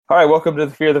All right, welcome to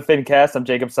the Fear the Fincast. I'm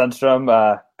Jacob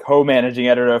Sundstrom, co-managing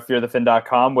editor of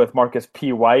fearthefin.com with Marcus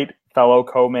P. White, fellow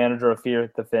co-manager of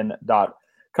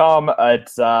fearthefin.com.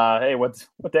 Hey, what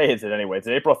day is it anyway? Is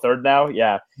it April 3rd now?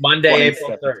 Yeah, Monday, April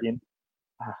 3rd. 2017.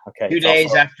 Okay, Two it's also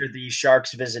days after the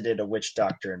Sharks visited a witch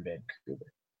doctor in Vancouver.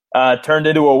 turned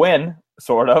into a win,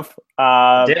 sort of.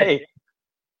 Did. Hey,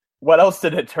 what else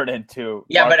did it turn into,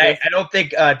 Yeah, but Marcus? I don't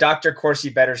think Dr.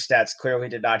 Corsi Betterstats clearly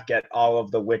did not get all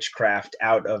of the witchcraft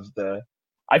out of the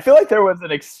I feel like there was an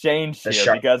exchange here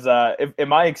shark. because, in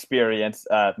my experience,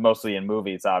 mostly in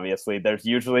movies, obviously, there's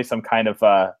usually some kind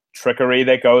of trickery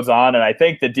that goes on, and I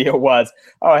think the deal was,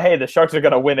 oh, hey, the Sharks are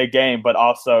going to win a game, but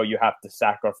also you have to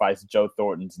sacrifice Joe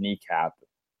Thornton's kneecap.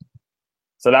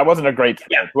 So that wasn't a great trade.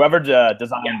 Yeah. Whoever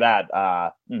designed that.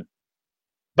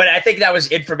 But I think that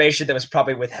was information that was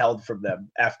probably withheld from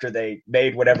them after they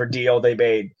made whatever deal they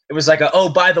made. It was like, oh,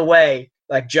 by the way,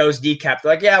 like Joe's kneecap.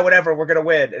 They're like, yeah, whatever, we're gonna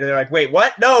win. And they're like, wait,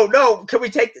 what? No, can we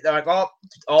take? They're like,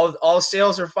 all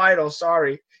sales are final.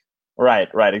 Sorry. Right,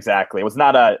 exactly. It was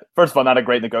first of all, not a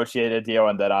great negotiated deal,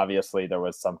 and then obviously there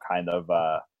was some kind of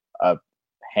a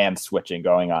hand switching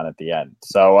going on at the end.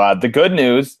 So the good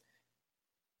news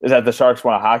is that the Sharks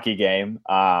won a hockey game.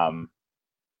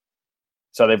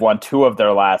 So they've won 2 of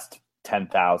their last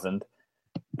 10,000.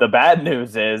 The bad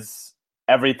news is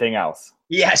everything else.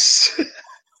 Yes.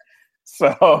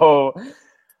 So,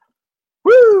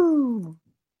 woo!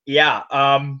 Yeah.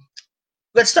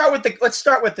 Let's start with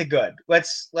the good.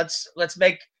 Let's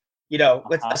make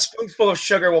a spoonful of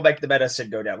sugar will make the medicine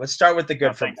go down. Let's start with the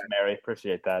good. Thanks, Mary.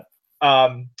 Appreciate that.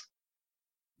 Tomas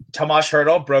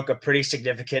Hertl broke a pretty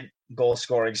significant goal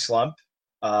scoring slump,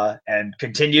 and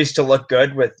continues to look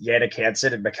good with Jannik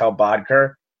Hansen and Mikkel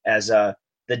Bodker as the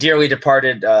dearly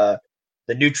departed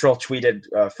the Neutral tweeted,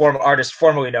 artist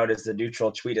formerly known as the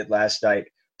Neutral tweeted last night.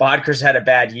 Bodker's had a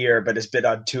bad year, but has been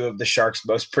on 2 of the Sharks'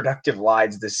 most productive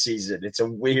lines this season. It's a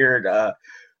weird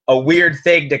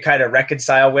thing to kind of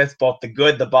reconcile with, both the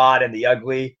good, the bod, and the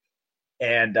ugly.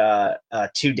 And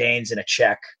 2 Danes and a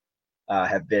Czech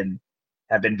have been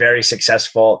very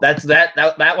successful.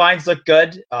 That lines look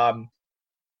good.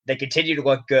 They continue to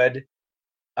look good.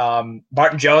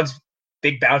 Martin Jones,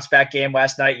 big bounce back game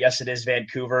last night. Yes, it is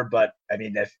Vancouver, but I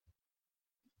mean,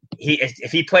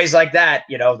 if he plays like that,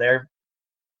 they're,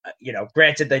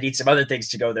 granted they need some other things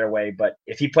to go their way, but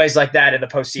if he plays like that in the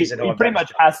postseason, he pretty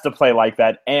much has to play like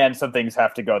that, and some things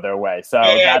have to go their way. So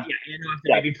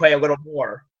maybe play a little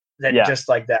more than just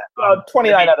like that.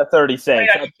 29 out of 30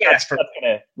 saves.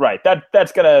 Right.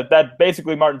 That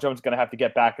basically Martin Jones is gonna have to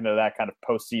get back into that kind of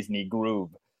postseason-y groove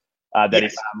that he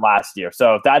found last year.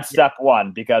 So that's step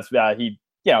one, because he,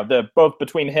 both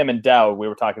between him and Dell, we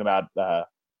were talking about a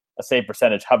save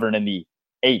percentage hovering in the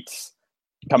 8s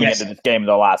coming into this game in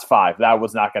the last 5. That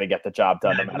was not going to get the job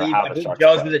done, no matter how the Sharks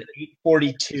Jones was at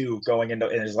 842 going into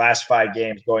in his last 5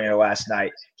 games going into last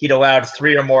night. He'd allowed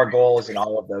 3 or more goals in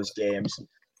all of those games.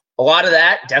 A lot of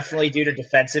that definitely due to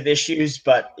defensive issues,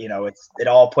 but it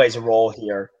all plays a role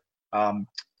here.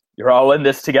 You're all in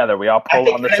this together. We all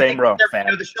pull on the same rope, man.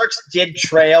 The Sharks did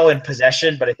trail in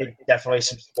possession, but I think definitely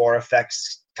some score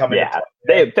effects coming. Yeah,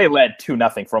 they led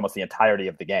 2-0 for almost the entirety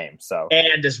of the game. So,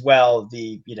 and as well,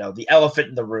 the elephant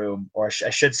in the room, or I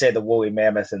should say the woolly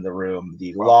mammoth in the room,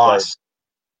 the loss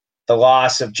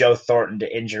of Joe Thornton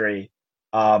to injury,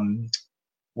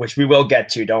 which we will get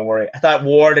to. Don't worry. I thought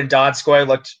Ward and Donskoy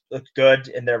looked good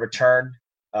in their return.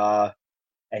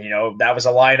 And, that was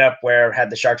a lineup where, had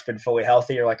the Sharks been fully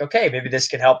healthy, you're like, okay, maybe this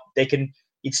can help.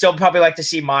 You'd still probably like to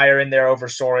see Meyer in there over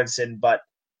Sorensen, but,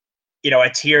 a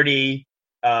Tierney,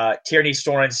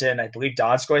 Sorensen, I believe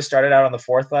Donskoy started out on the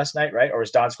 4th last night, right? Or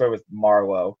was Donskoy with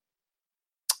Marlowe?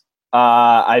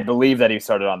 I believe that he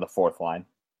started on the 4th line.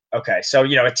 Okay, so,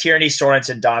 a Tierney,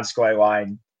 Sorensen, Donskoy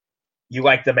line, you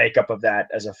like the makeup of that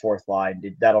as a 4th line.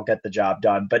 That'll get the job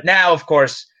done. But now, of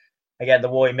course, again, the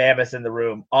woolly mammoth in the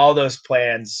room, all those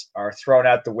plans are thrown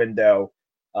out the window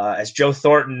as Joe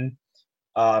Thornton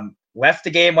left the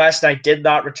game last night, did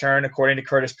not return, according to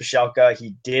Curtis Pichelka.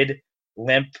 He did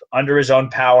limp under his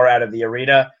own power out of the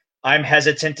arena. I'm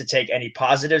hesitant to take any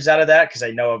positives out of that, because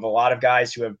I know of a lot of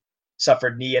guys who have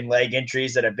suffered knee and leg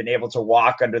injuries that have been able to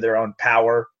walk under their own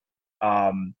power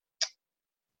and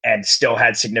still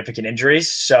had significant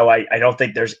injuries. So I don't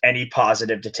think there's any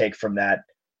positive to take from that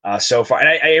so far. And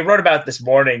I wrote about it this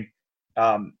morning,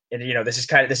 and this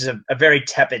is a very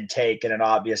tepid take and an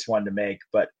obvious one to make,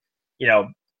 but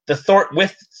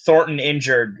with Thornton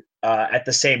injured at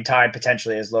the same time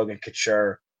potentially as Logan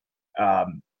Couture,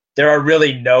 there are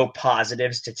really no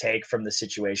positives to take from the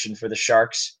situation for the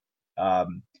Sharks. Not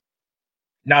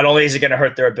only is it going to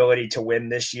hurt their ability to win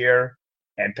this year,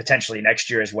 and potentially next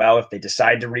year as well if they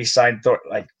decide to re-sign Thornton.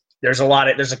 Like there's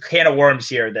a can of worms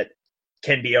here that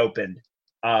can be opened.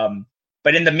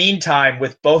 But in the meantime,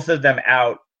 with both of them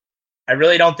out, I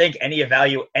really don't think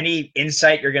any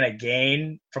insight you're going to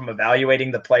gain from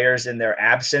evaluating the players in their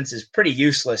absence is pretty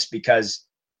useless because,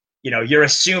 you're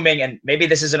assuming, and maybe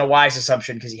this isn't a wise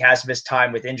assumption because he has missed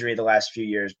time with injury the last few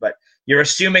years, but you're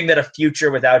assuming that a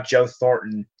future without Joe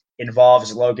Thornton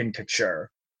involves Logan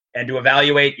Couture. And to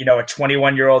evaluate, a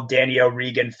 21-year-old Danny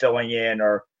O'Regan filling in,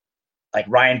 or like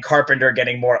Ryan Carpenter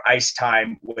getting more ice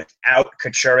time without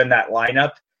Couture in that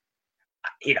lineup,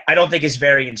 I don't think is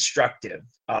very instructive.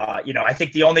 I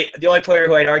think the only player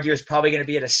who I'd argue is probably going to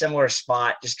be at a similar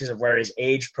spot just because of where his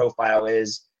age profile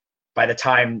is by the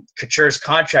time Couture's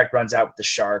contract runs out with the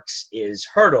Sharks is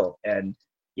Hertl. And,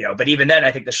 but even then,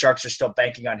 I think the Sharks are still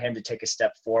banking on him to take a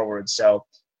step forward. So,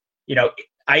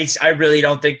 I really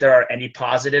don't think there are any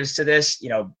positives to this.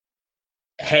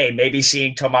 Hey, maybe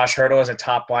seeing Tomas Hertl as a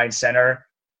top line center,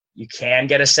 you can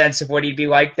get a sense of what he'd be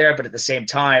like there. But at the same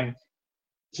time,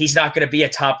 he's not going to be a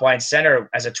top line center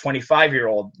as a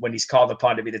 25-year-old when he's called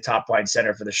upon to be the top line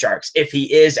center for the Sharks, if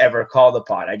he is ever called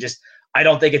upon. I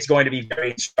don't think it's going to be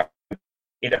very instructive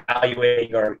in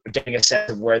evaluating or getting a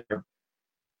sense of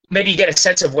maybe get a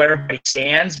sense of where everybody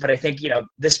stands. But I think,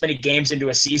 this many games into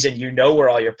a season, where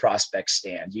all your prospects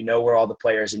stand, where all the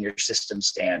players in your system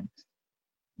stand.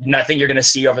 Nothing you're going to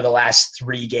see over the last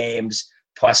 3 games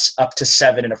plus up to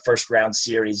 7 in a first round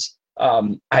series,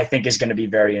 I think is going to be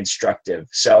very instructive.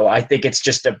 So I think it's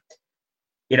just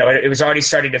it was already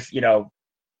starting to,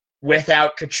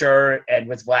 without Couture and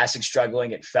with Vlasic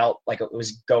struggling, it felt like it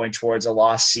was going towards a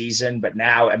lost season. But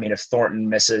now, if Thornton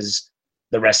misses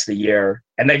the rest of the year,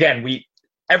 and again,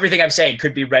 everything I'm saying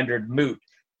could be rendered moot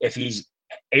if he's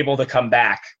able to come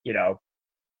back,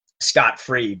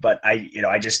 scot-free. But I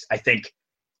think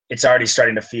it's already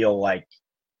starting to feel like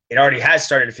it already has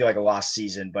started to feel like a lost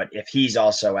season. But if he's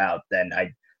also out, then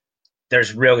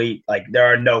there's really there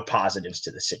are no positives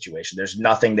to the situation. There's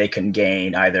nothing they can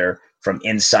gain either from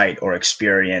insight or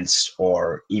experience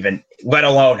or even let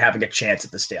alone having a chance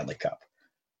at the Stanley Cup.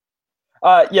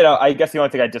 I guess the only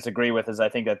thing I disagree with is I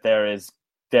think that there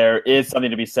is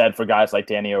something to be said for guys like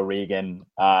Danny O'Regan,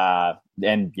 and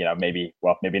maybe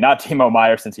not Timo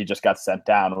Meier since he just got sent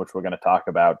down, which we're going to talk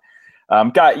about.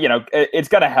 It's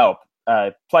going to help.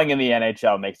 Playing in the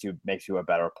NHL makes you a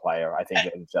better player. I think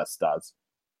it just does.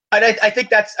 I think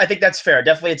that's fair.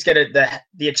 Definitely, it's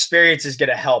the experience is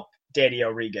gonna help Danny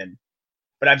O'Regan.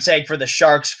 But I'm saying for the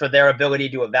Sharks, for their ability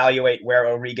to evaluate where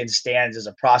O'Regan stands as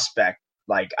a prospect,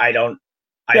 I don't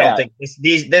think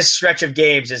this stretch of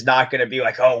games is not going to be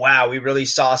like, oh wow, we really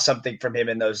saw something from him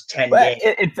in those 10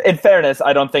 games. In fairness,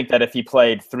 I don't think that if he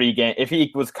played 3 games, if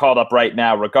he was called up right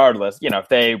now, regardless, if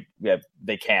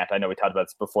they can't. I know we talked about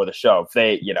this before the show.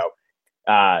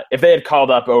 If they had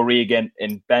called up O'Regan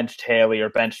and benched Haley or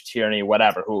benched Tierney,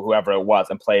 whoever it was,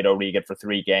 and played O'Regan for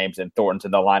 3 games and Thornton's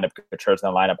in the lineup, Couture's in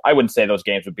the lineup, I wouldn't say those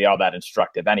games would be all that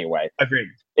instructive anyway. Agreed.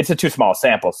 It's a too small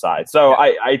sample size. So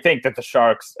yeah. I think that the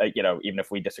Sharks, even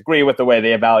if we disagree with the way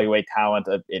they evaluate talent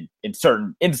in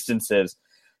certain instances,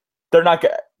 they're not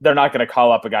going to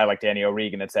call up a guy like Danny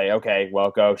O'Regan and say, okay,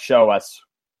 well, go show us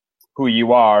who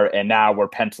you are, and now we're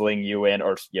penciling you in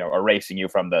or erasing you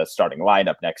from the starting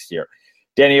lineup next year.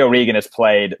 Danny O'Regan has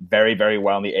played very, very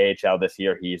well in the AHL this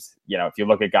year. He's, if you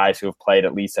look at guys who have played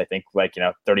at least, I think,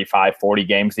 35, 40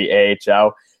 games the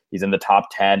AHL, he's in the top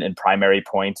 10 in primary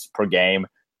points per game.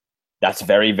 That's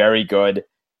very, very good.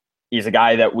 He's a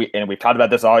guy that we've talked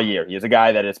about this all year. He's a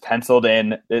guy that is penciled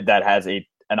in, that has an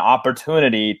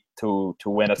opportunity to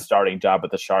win a starting job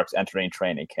with the Sharks entering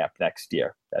training camp next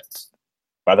year. That's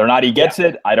whether or not he gets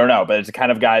it, I don't know, but it's the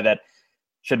kind of guy that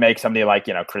should make somebody like,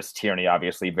 Chris Tierney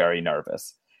obviously very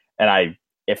nervous. And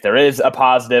if there is a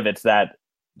positive, it's that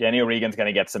Danny O'Regan's going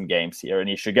to get some games here, and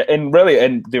he should get. And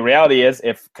the reality is,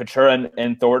 if Couture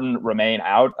and Thornton remain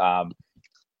out,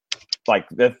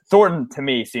 the Thornton to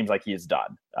me seems like he's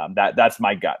done. That's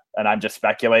my gut, and I'm just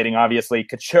speculating. Obviously,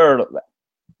 Couture,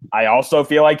 I also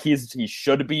feel like he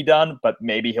should be done, but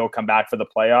maybe he'll come back for the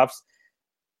playoffs.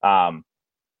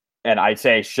 And I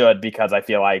say should because I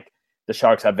feel like the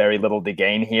Sharks have very little to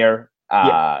gain here.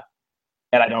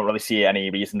 And I don't really see any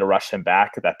reason to rush him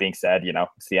back. That being said,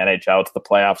 it's the NHL, it's the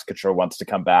playoffs. Couture wants to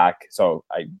come back. So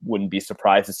I wouldn't be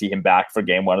surprised to see him back for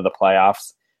game 1 of the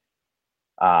playoffs.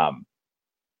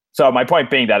 So my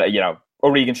point being that,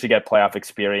 O'Regan should get playoff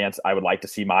experience. I would like to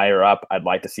see Meier up. I'd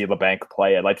like to see LeBanc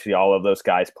play. I'd like to see all of those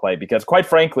guys play because, quite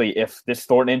frankly, if this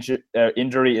Thornton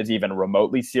injury is even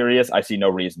remotely serious, I see no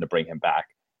reason to bring him back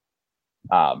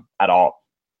at all.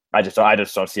 I just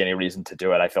don't see any reason to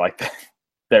do it. I feel like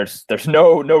there's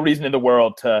no reason in the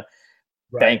world to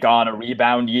Right. bank on a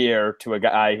rebound year to a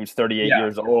guy who's 38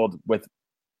 years old with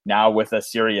a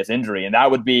serious injury. And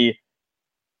that would be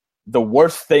the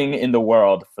worst thing in the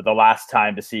world for the last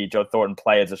time to see Joe Thornton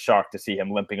play as a Shark, to see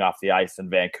him limping off the ice in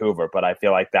Vancouver. But I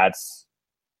feel like that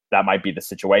might be the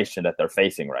situation that they're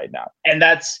facing right now. And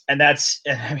that's,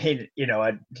 I mean,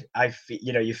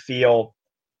 you feel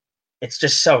it's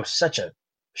just such a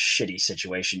shitty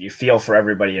situation. You feel for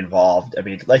everybody involved. I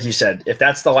mean, like you said, if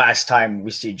that's the last time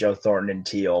we see Joe Thornton in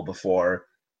teal before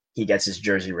he gets his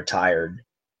jersey retired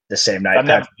the same night, I'm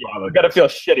gonna feel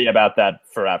shitty about that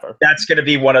forever. That's gonna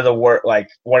be one of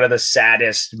the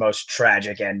saddest, most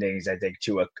tragic endings, I think,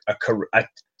 to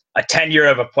a tenure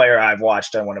of a player I've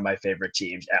watched on one of my favorite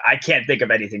teams. I can't think of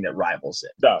anything that rivals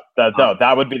it. No,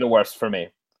 that would be the worst for me.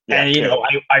 Yeah,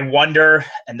 and I wonder,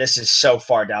 and this is so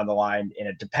far down the line, and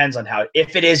it depends on how.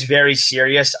 If it is very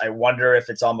serious, I wonder if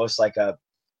it's almost like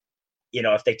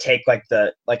if they take like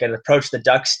an approach the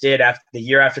Ducks did after the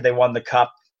year after they won the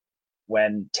Cup,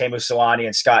 when Teemu Selanne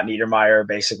and Scott Niedermayer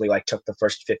basically like took the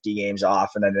first 50 games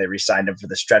off, and then they re-signed him for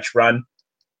the stretch run.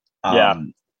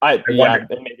 I wonder,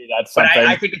 maybe that's something. But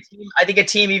I think a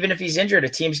team, even if he's injured, a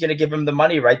team's going to give him the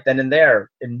money right then and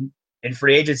there in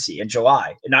free agency in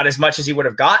July. Not as much as he would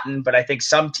have gotten, but I think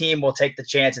some team will take the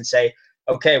chance and say,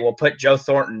 okay, we'll put Joe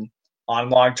Thornton on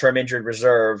long-term injured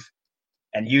reserve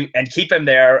and keep him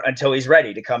there until he's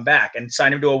ready to come back, and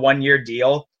sign him to a 1-year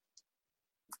deal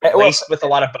laced with a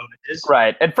lot of bonuses.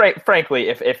 Right. And frankly,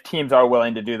 if teams are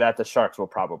willing to do that, the Sharks will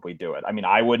probably do it. I mean,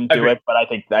 I wouldn't do it, but I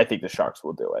think the Sharks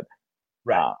will do it.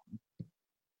 Right.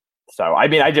 So, I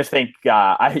mean, I just think,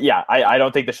 I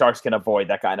don't think the Sharks can avoid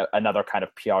that another kind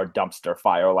of PR dumpster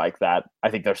fire like that. I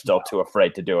think they're still too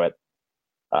afraid to do it.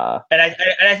 And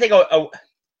I think a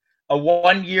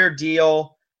 1-year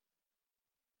deal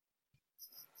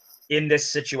in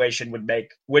this situation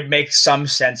would make some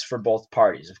sense for both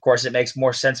parties. Of course, it makes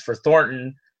more sense for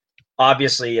Thornton,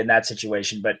 obviously, in that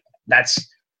situation, but that's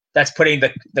putting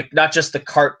the not just the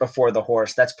cart before the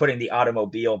horse, that's putting the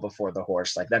automobile before the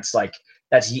horse. That's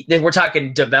we're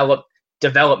talking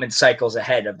development cycles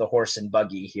ahead of the horse and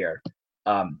buggy here,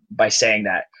 by saying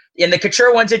that. And the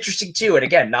Couture one's interesting too. And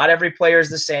again, not every player is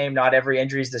the same, not every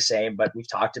injury is the same, but we've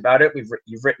talked about it.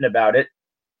 You've written about it.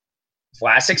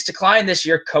 Vlasic's decline this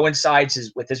year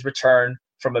coincides with his return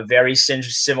from a very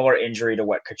similar injury to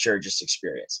what Couture just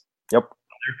experienced. Yep.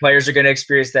 Other players are going to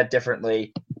experience that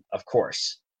differently, of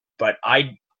course. But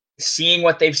seeing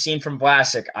what they've seen from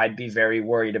Vlasic, I'd be very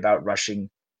worried about rushing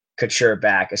Couture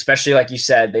back, especially like you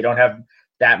said, they don't have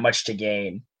that much to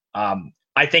gain.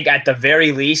 I think at the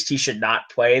very least, he should not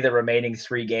play the remaining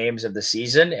 3 games of the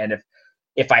season. And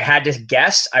if I had to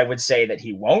guess, I would say that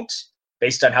he won't,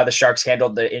 based on how the Sharks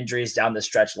handled the injuries down the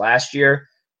stretch last year.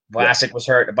 Vlasic was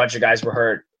hurt. A bunch of guys were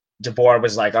hurt. DeBoer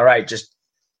was like, all right, just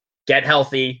get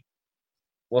healthy.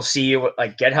 We'll see you.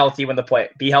 Get healthy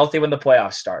be healthy when the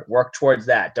playoffs start. Work towards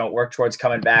that. Don't work towards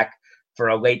coming back for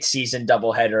a late season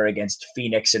doubleheader against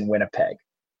Phoenix and Winnipeg.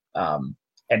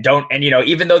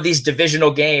 Even though these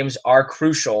divisional games are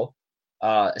crucial,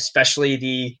 especially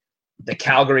the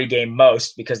Calgary game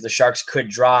most, because the Sharks could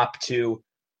drop to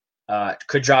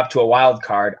a wild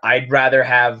card. I'd rather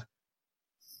have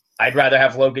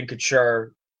Logan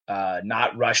Couture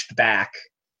not rushed back.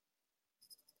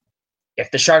 If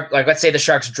the Sharks, let's say the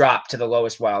Sharks drop to the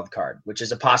lowest wild card, which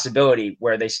is a possibility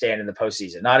where they stand in the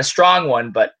postseason, not a strong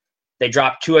one, but they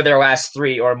drop 2 of their last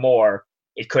 3 or more,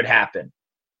 it could happen.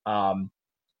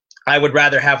 I would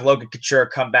rather have Logan Couture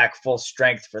come back full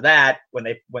strength for that when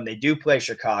they do play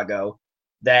Chicago,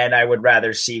 than I would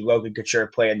rather see Logan Couture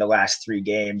play in the last 3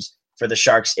 games for the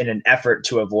Sharks in an effort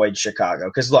to avoid Chicago.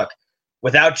 Because look,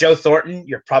 without Joe Thornton,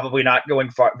 you're probably not going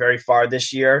very far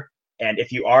this year. And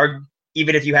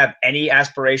even if you have any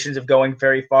aspirations of going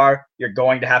very far, you're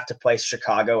going to have to play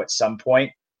Chicago at some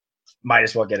point. Might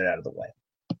as well get it out of the way.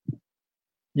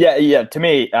 Yeah. To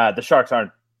me, the Sharks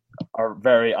are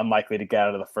very unlikely to get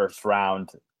out of the first round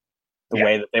the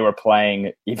way that they were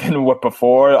playing, even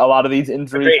before a lot of these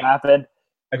injuries happened.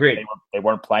 Agreed. They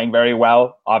weren't playing very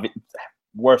well.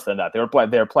 Worse than that, they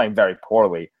were playing very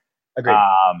poorly. Agreed.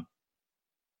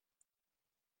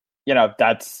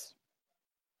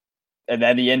 And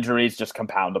then the injuries just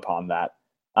compound upon that.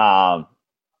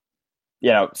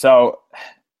 So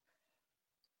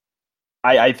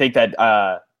I think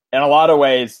that in a lot of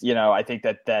ways, I think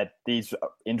that these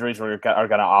injuries are going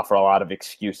to offer a lot of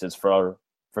excuses for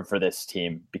this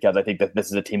team, because I think that this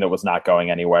is a team that was not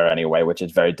going anywhere anyway, which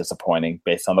is very disappointing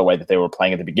based on the way that they were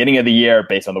playing at the beginning of the year,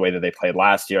 based on the way that they played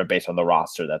last year, based on the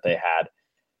roster that they had.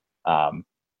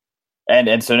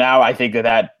 And so now I think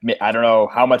that I don't know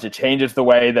how much it changes the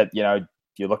way that,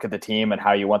 you look at the team and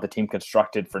how you want the team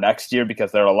constructed for next year,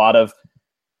 because there are a lot of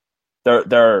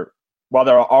while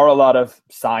there are a lot of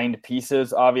signed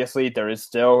pieces, obviously, there is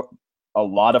still a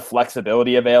lot of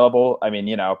flexibility available. I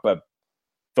mean, but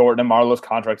Thornton and Marlowe's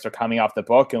contracts are coming off the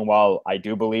book, and while I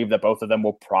do believe that both of them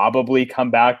will probably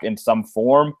come back in some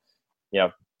form,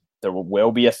 there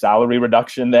will be a salary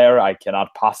reduction there. I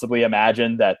cannot possibly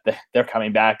imagine that they're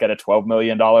coming back at a $12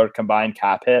 million combined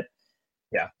cap hit.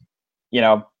 Yeah.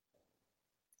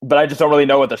 But I just don't really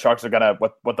know what the Sharks are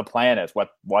what the plan is,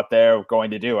 what they're going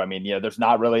to do. I mean, there's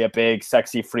not really a big,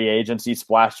 sexy free agency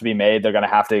splash to be made. They're going to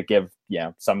have to give,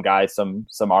 some guys some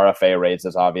RFA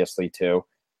raises, obviously, too.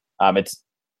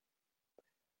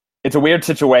 It's a weird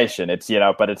situation. It's,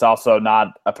 but it's also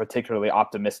not a particularly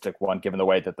optimistic one given the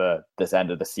way that this end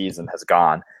of the season has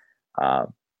gone.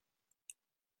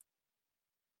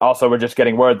 Also, we're just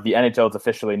getting word that the NHL is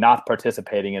officially not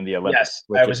participating in the Olympics.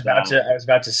 Yes, I was about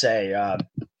to say,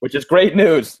 which is great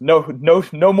news. No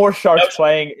more Sharks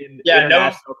playing in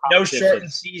international no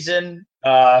shortened season.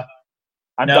 I'm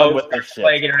done with this shit.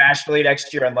 Playing internationally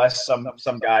next year unless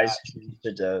some guys choose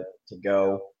to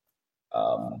go.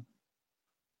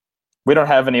 We don't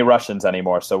have any Russians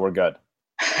anymore, so we're good.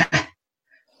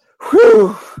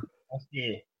 Whew.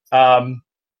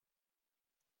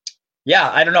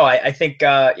 Yeah, I don't know. I think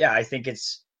I think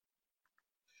it's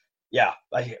not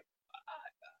a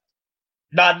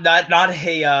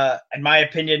in my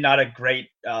opinion, not a great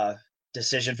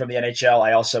decision from the NHL.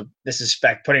 I also, this is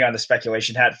putting on the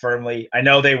speculation hat firmly. I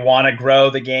know they want to grow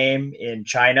the game in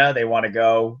China. They want to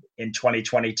go in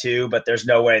 2022, but there's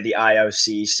no way the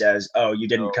IOC says, "Oh, you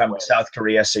didn't come to South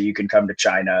Korea, so you can come to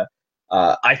China."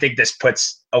 I think this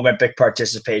puts Olympic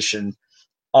participation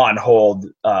on hold,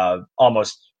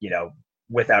 almost,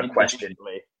 without question.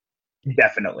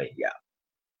 Definitely, yeah.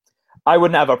 I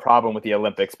wouldn't have a problem with the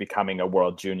Olympics becoming a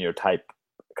World Junior type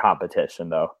competition,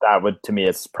 though. That would, to me,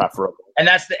 is preferable. And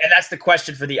that's the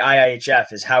question for the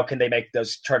IIHF, is how can they make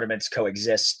those tournaments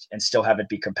coexist and still have it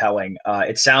be compelling?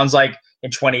 It sounds like in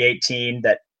 2018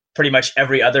 that pretty much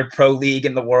every other pro league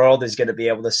in the world is going to be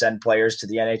able to send players to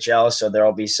the NHL. So there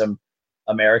will be some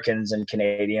Americans and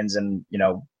Canadians and,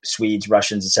 Swedes,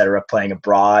 Russians, etc., playing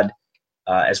abroad,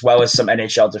 as well as some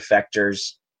NHL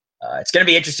defectors. It's going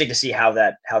to be interesting to see how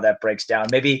that breaks down.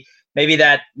 Maybe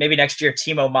next year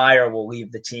Timo Meier will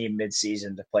leave the team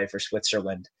mid-season to play for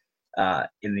Switzerland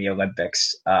in the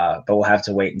Olympics. But we'll have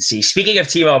to wait and see. Speaking of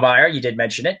Timo Meier, you did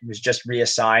mention it. He was just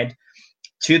reassigned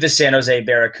to the San Jose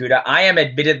Barracuda. I am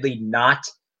admittedly not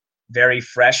very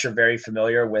fresh or very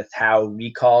familiar with how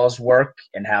recalls work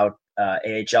and how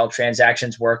AHL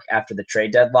transactions work after the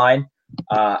trade deadline.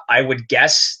 I would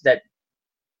guess that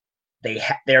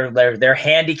they're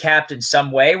handicapped in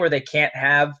some way where they can't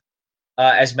have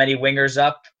as many wingers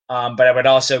up. But I would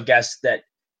also guess that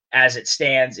as it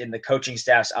stands in the coaching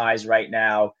staff's eyes right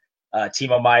now,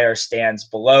 Timo Meier stands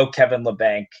below Kevin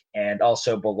LeBanc and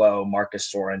also below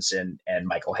Marcus Sorensen and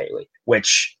Michael Haley,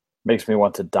 which makes me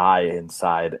want to die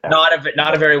inside. Not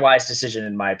a very wise decision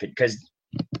in my opinion, because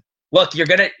look,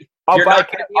 I'll buy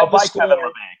Kevin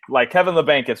LeBanc. Like, Kevin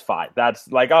LeBanc is fine. That's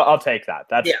like, I'll take that.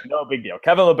 That's no big deal.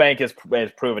 Kevin LeBanc has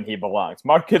proven he belongs.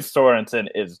 Marcus Sorensen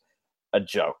is a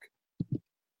joke.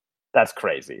 That's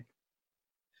crazy.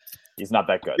 He's not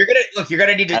that good. You're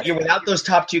gonna need to. Without those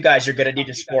top two guys, you're gonna need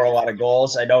to score a lot of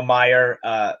goals. I know Meier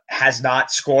has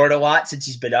not scored a lot since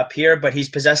he's been up here, but he's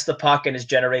possessed the puck and has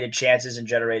generated chances and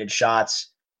generated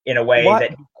shots in a way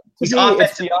that he's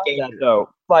offensively that, though.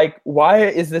 Like, why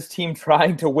is this team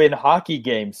trying to win hockey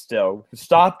games still?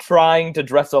 Stop trying to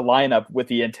dress a lineup with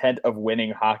the intent of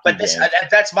winning hockey games.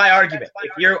 That's my argument.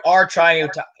 If you are trying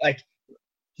to, like,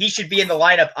 he should be in the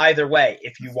lineup either way.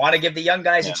 If you want to give the young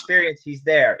guys experience, he's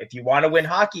there. If you want to win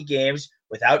hockey games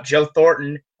without Joe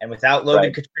Thornton and without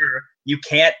Logan Couture, you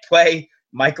can't play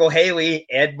Michael Haley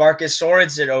and Marcus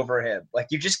Sorensen over him. Like,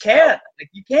 you just can't. Like,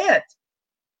 you can't.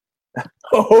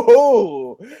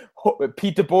 Oh,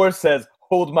 Pete DeBoer says,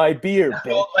 "Hold my beer,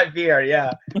 bitch." Hold my beer,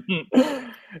 yeah.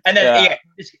 And then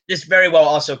this very well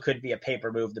also could be a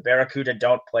paper move. The Barracuda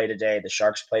don't play today. The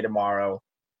Sharks play tomorrow.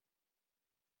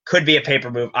 Could be a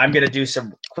paper move. I'm going to do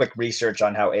some quick research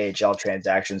on how AHL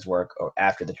transactions work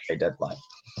after the trade deadline.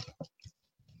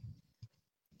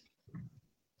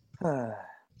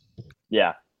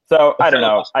 Yeah. So I don't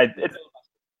know.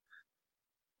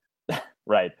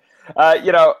 Right.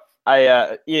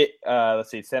 Let's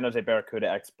see. San Jose Barracuda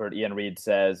expert Ian Reed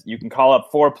says you can call up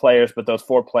 4 players, but those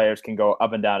 4 players can go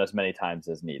up and down as many times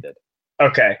as needed.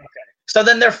 Okay. So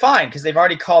then they're fine because they've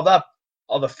already called up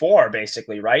the four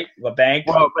basically, right? LeBanc.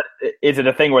 Well, but is it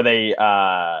a thing where they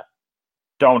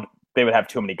don't? They would have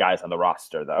too many guys on the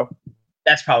roster, though.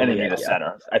 That's probably and they need a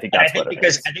center. I think And that's what it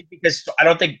is. I think because I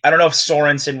don't know if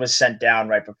Sorensen was sent down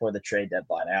right before the trade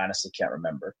deadline. I honestly can't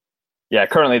remember. Yeah,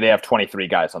 currently they have 23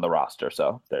 guys on the roster,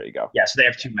 so there you go. Yeah, so they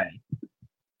have too many.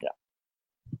 Yeah.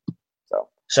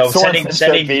 So sending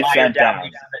Meyer down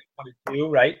at 22,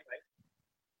 right?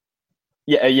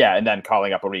 Yeah, and then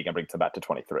calling up O'Regan brings him back to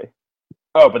 23.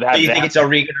 Oh, but do you think it's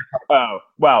O'Regan or Oh,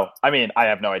 well, I mean, I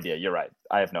have no idea. You're right.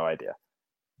 I have no idea.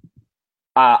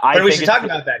 But we should talk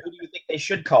about that. Who do you think they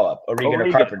should call up? O'Regan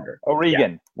or Carpenter?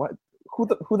 O'Regan. Yeah. What?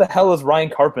 Who the hell is Ryan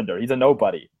Carpenter? He's a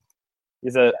nobody.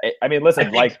 I mean,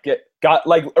 listen,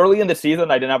 early in the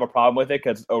season, I didn't have a problem with it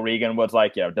because O'Regan was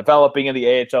developing in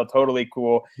the AHL, totally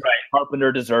cool. Right.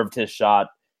 Carpenter deserved his shot.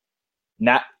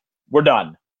 Now we're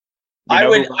done. I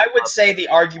would say the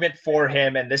argument for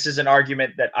him, and this is an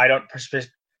argument that I don't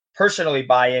personally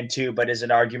buy into, but is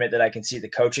an argument that I can see the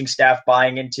coaching staff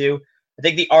buying into. I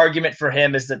think the argument for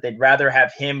him is that they'd rather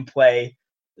have him play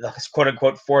the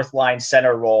quote-unquote fourth-line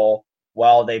center role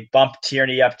while they bump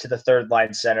Tierney up to the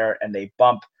third-line center and they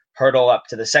bump Hertl up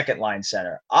to the second-line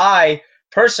center. I,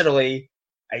 personally,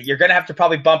 you're going to have to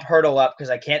probably bump Hertl up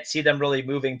because I can't see them really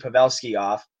moving Pavelski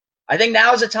off. I think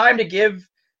now is a time to give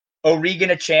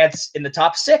O'Regan a chance in the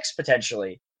top six,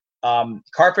 potentially.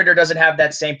 Carpenter doesn't have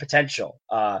that same potential.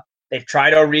 They've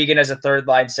tried O'Regan as a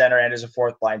third-line center and as a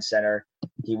fourth-line center.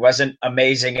 He wasn't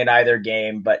amazing in either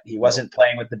game, but he wasn't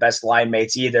playing with the best line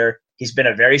mates either. He's been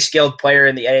a very skilled player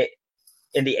in the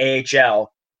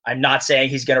AHL. I'm not saying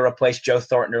he's going to replace Joe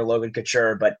Thornton or Logan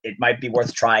Couture, but it might be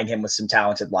worth trying him with some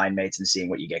talented line mates and seeing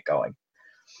what you get going.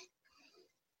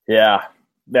 Yeah,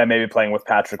 maybe playing with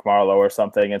Patrick Marleau or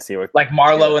something and see what. Like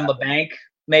Marleau and LeBanc,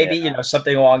 maybe,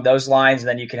 something along those lines. And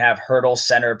then you can have Hertl,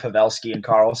 center, Pavelski, and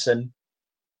Karlsson.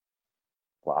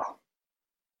 Wow.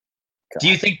 God. Do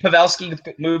you think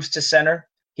Pavelski moves to center?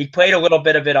 He played a little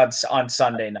bit of it on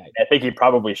Sunday night. I think he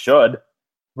probably should.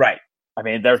 Right. I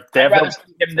mean, I'd rather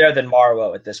see him there than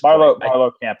Marleau at this point.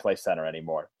 Marleau can't play center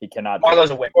anymore. He cannot.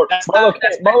 Marleau's a winner.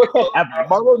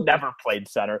 Marleau never played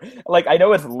center. Like, I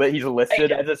know he's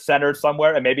listed as a center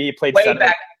somewhere, and maybe he played way center.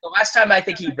 Back. The last time I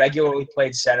think he regularly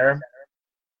played center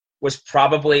was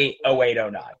probably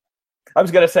 08-09. I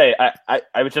was going to say,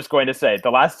 I was just going to say, the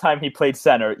last time he played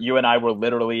center, you and I were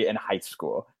literally in high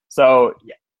school. So,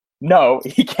 no,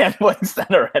 he can't play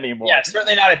center anymore. Yeah,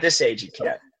 certainly not at this age he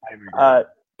can't.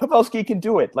 Pavelski can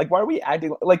do it. Like, why are we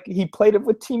acting like he played it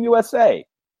with Team USA?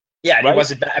 Yeah, and right? He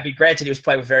wasn't bad. I mean, granted, he was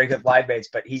playing with very good line mates,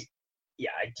 but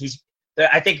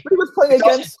I think he was playing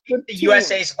against the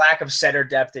USA's lack of center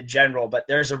depth in general, but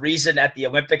there's a reason at the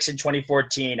Olympics in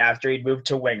 2014, after he'd moved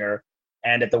to winger,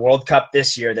 and at the World Cup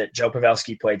this year that Joe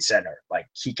Pavelski played center. Like,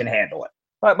 he can handle it.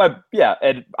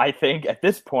 And I think at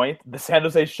this point, the San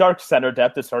Jose Sharks center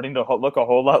depth is starting to look a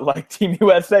whole lot like Team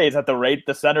USA's at the rate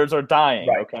the centers are dying,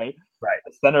 right. Okay? Right.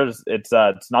 The centers, it's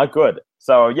not good.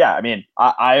 So, yeah, I mean,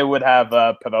 I would have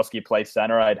Pavelski play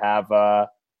center. I'd have, I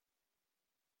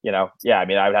would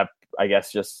have, I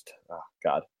guess, just, oh,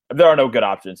 God. There are no good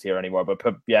options here anymore. But,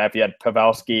 if you had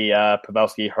Pavelski,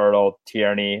 Hertl,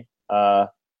 Tierney,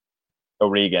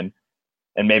 O'Regan,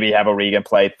 and maybe have O'Regan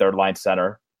play third-line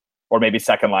center. Or maybe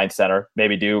second-line center.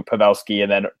 Maybe do Pavelski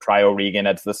and then try O'Regan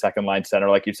as the second-line center,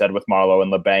 like you said, with Marleau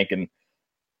and LeBanc, and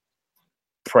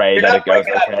pray that it goes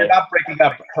okay. You're not breaking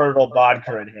up Hertl,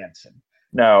 Bodker, and Hansen.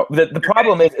 No. The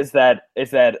problem is that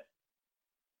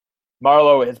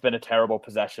Marleau has been a terrible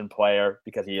possession player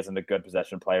because he isn't a good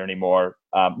possession player anymore.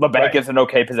 LeBanc is an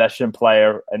okay possession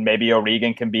player, and maybe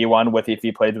O'Regan can be one if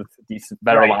he plays with decent,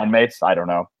 better line mates. I don't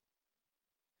know.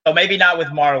 So maybe not with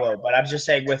Marleau, but I'm just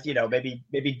saying with, maybe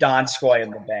Donskoy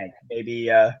and LeBanc.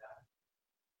 Maybe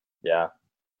yeah.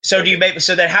 So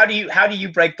then how do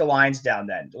you break the lines down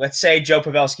then? Let's say Joe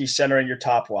Pavelski's centering your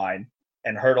top line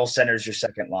and Hertl centers your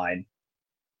second line.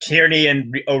 Tierney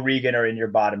and O'Regan are in your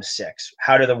bottom six.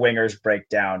 How do the wingers break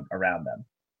down around them?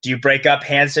 Do you break up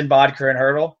Hansen, Bodker, and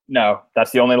Hertl? No,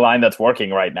 that's the only line that's working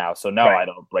right now. So no, right. I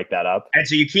don't break that up. And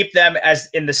so you keep them as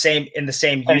in the same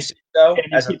usage though,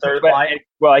 as a third line.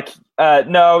 Well,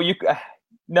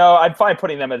 no, I'm fine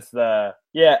putting them as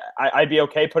I'd be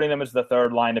okay putting them as the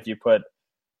third line if you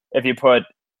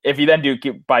then do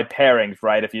by pairings,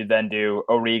 right? If you then do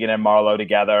O'Regan and Marleau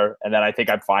together, and then I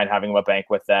think I'm fine having LeBanc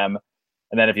with them,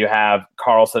 and then if you have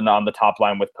Karlsson on the top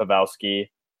line with Pavelski,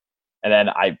 and then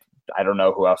I don't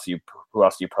know who else you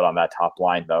put on that top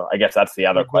line though. I guess that's the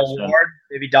other question. Lord,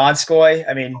 maybe Donskoy.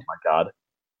 I mean, oh my God.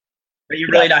 But you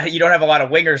don't have a lot of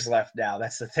wingers left now.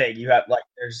 That's the thing. You have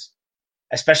there's,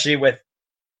 especially with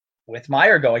with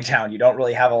Meyer going down, you don't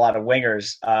really have a lot of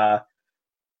wingers.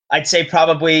 I'd say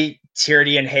probably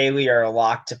Tierney and Haley are a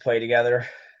lock to play together.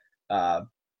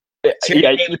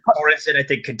 Tierney, Haley, Sorensen, I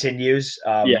think continues.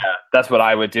 Yeah, that's what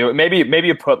I would do. Maybe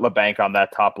you put LeBanc on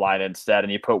that top line instead,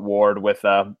 and you put Ward with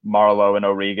Marlowe and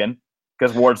O'Regan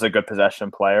because Ward's a good possession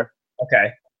player.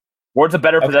 Okay, Ward's a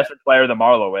better possession player than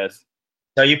Marlowe is.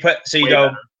 So you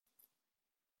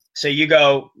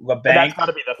go LeBanc. And that's got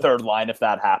to be the third line if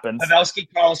that happens. Pavelski,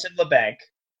 Carlson, LeBanc.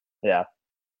 Yeah.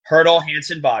 Hurdle,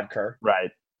 Hansen, Bodker. Right.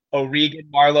 O'Regan,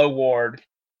 Marlowe, Ward.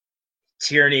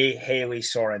 Tierney, Haley,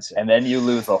 Sorensen. And then you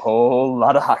lose a whole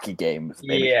lot of hockey games,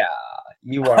 baby. Yeah,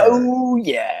 you are. Oh,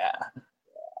 yeah.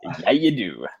 Yeah, you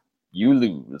do. You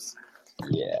lose.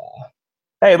 Yeah.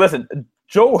 Hey, listen,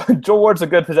 Joe Ward's a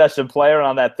good possession player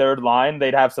on that third line.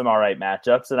 They'd have some all right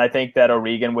matchups, and I think that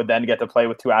O'Regan would then get to play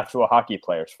with two actual hockey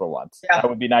players for once. Yeah. That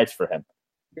would be nice for him.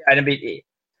 Yeah, and it'd be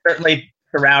certainly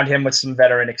surround him with some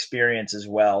veteran experience as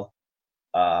well.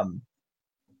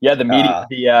 Yeah,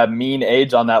 the mean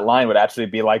age on that line would actually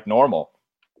be like normal.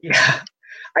 Yeah,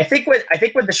 I think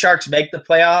when the Sharks make the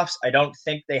playoffs, I don't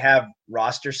think they have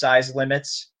roster size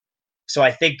limits. So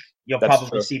I think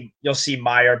you'll see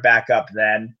Meyer back up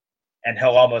then, and he'll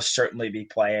almost certainly be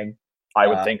playing. I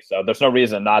would think so. There's no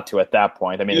reason not to at that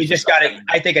point. I mean, you just got to.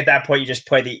 I think at that point you just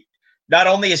play the. Not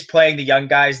only is playing the young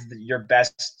guys your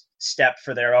best step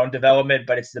for their own development,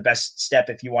 but it's the best step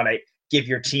if you want to give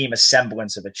your team a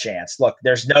semblance of a chance. Look,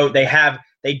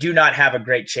 they do not have a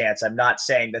great chance. I'm not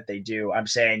saying that they do. I'm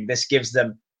saying this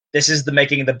is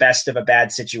making the best of a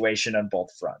bad situation on both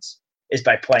fronts is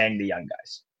by playing the young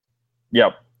guys.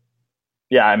 Yep.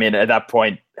 Yeah. I mean, at that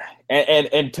point,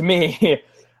 and to me,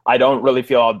 I don't really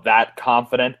feel all that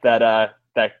confident that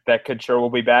Couture will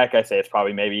be back. I say it's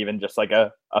probably maybe even just like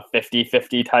a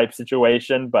 50-50 type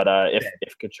situation. But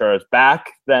if Couture is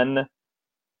back, then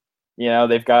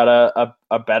they've got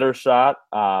a better shot.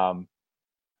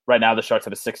 Right now, the Sharks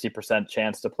have a 60%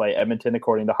 chance to play Edmonton,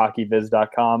 according to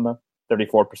HockeyViz.com.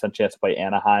 34% chance to play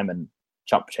Anaheim, and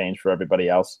chump change for everybody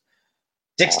else.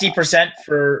 60%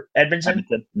 for Edmonton.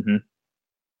 Mm-hmm.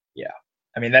 Yeah,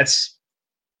 I mean that's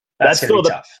still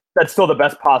tough. That's still the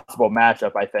best possible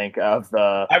matchup, I think. I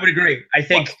would agree. I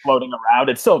think floating around,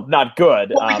 it's still not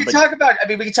good. Well, we can talk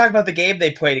about the game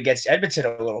they played against Edmonton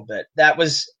a little bit. That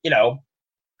was,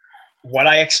 what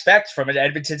I expect from an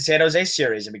Edmonton-San Jose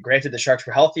series. I mean, granted, the Sharks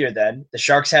were healthier then. The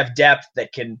Sharks have depth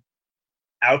that can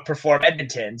outperform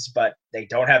Edmonton's, but they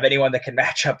don't have anyone that can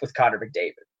match up with Connor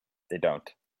McDavid. They don't.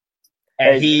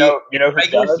 And in the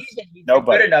regular season, he's been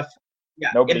good enough. Yeah,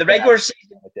 in the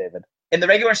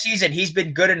regular season, he's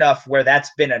been good enough where that's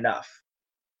been enough.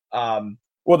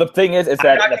 Well, the thing is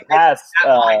that in the past, that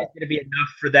line is going to be enough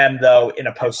for them though in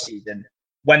a postseason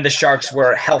when the Sharks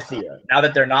were healthier. Now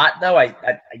that they're not, though,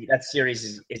 that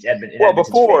series is Edmonton. Well,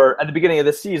 before at the beginning of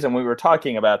the season, we were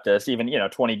talking about this. Even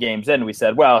 20 games in, we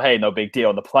said, "Well, hey, no big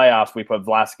deal." In the playoffs, we put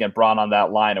Vlasic and Braun on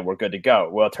that line, and we're good to go.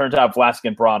 Well, it turns out Vlasic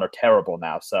and Braun are terrible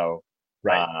now, so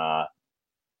right.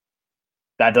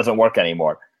 That doesn't work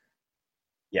anymore.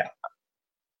 Yeah.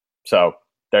 So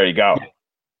there you go.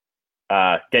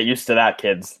 Yeah. Get used to that,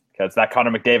 kids, because that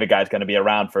Connor McDavid guy is going to be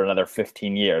around for another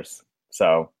 15 years.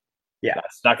 So yeah,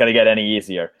 it's not going to get any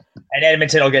easier. And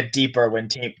Edmonton will get deeper when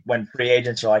free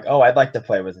agents are like, "Oh, I'd like to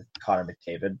play with Connor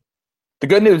McDavid." The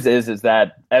good news is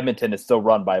that Edmonton is still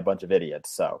run by a bunch of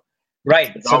idiots. So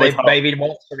right, so they maybe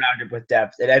won't surround it with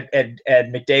depth,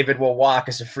 and McDavid will walk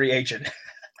as a free agent.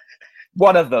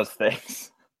 One of those things.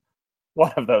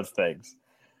 One of those things.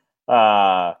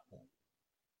 Yeah.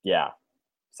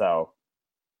 So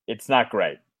it's not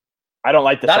great. I don't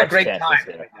like the not Sharks' a great chances time.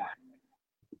 Here.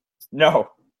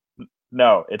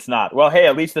 No, it's not. Well, hey,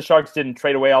 at least the Sharks didn't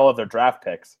trade away all of their draft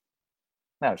picks.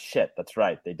 Oh, shit. That's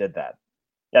right. They did that.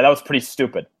 Yeah, that was pretty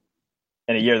stupid.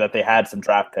 In a year that they had some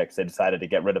draft picks, they decided to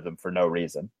get rid of them for no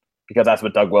reason. Because that's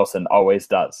what Doug Wilson always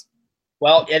does.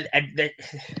 Well,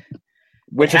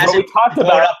 which is what we talked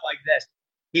about. Up like this.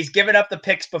 He's given up the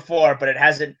picks before, but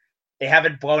they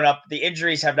haven't blown up. The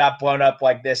injuries have not blown up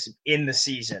like this in the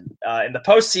season. In the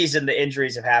postseason, the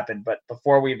injuries have happened, but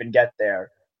before we even get there.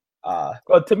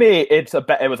 Well, to me, it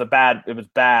was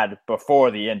bad before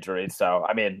the injury. So,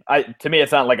 I mean, to me,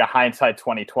 it's not like a hindsight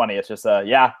 2020. It's just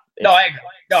yeah. I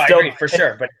agree for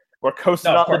sure. But we're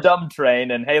coasting on the dumb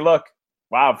train, and hey, look,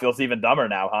 wow, it feels even dumber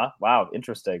now, huh? Wow,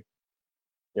 interesting.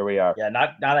 Here we are. Yeah,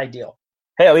 not ideal.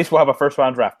 Hey, at least we'll have a first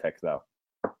round draft pick, though.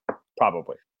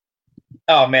 Probably.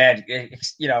 Oh man,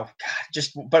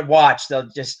 but watch. They'll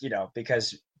just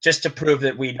because just to prove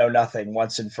that we know nothing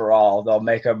once and for all, they'll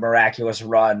make a miraculous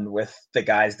run with the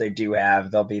guys they do have.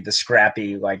 They'll be the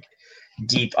scrappy,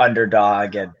 deep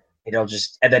underdog, and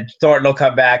and then Thornton will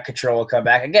come back, Control will come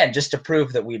back again, just to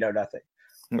prove that we know nothing.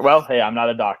 Well, hey, I'm not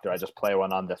a doctor. I just play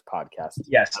one on this podcast.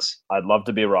 Yes. I'd love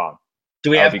to be wrong. Do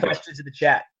we have questions in the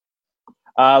chat?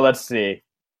 Let's see.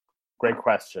 Great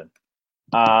question.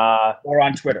 Or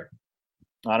on Twitter.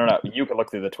 I don't know. You can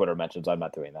look through the Twitter mentions. I'm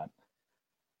not doing that.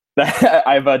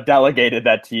 I've delegated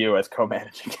that to you as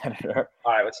co-managing editor.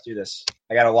 All right, let's do this.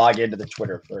 I got to log into the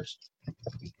Twitter first.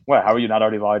 What? How are you not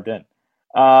already logged in?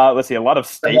 Let's see. A lot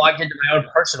of I logged into my own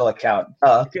personal account.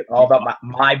 All about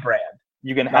my brand.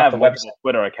 You can have multiple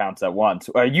Twitter accounts at once.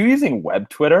 Are you using web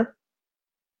Twitter?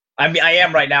 I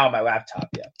am right now on my laptop.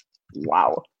 Yeah.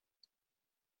 Wow.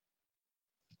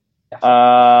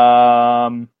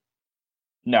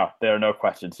 No, there are no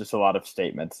questions. Just a lot of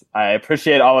statements. I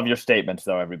appreciate all of your statements,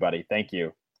 though, everybody. Thank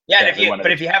you. Yeah, if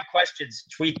you have questions,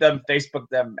 tweet them, Facebook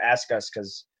them, ask us,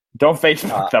 because don't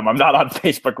Facebook them. I'm not on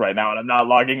Facebook right now, and I'm not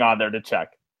logging on there to check.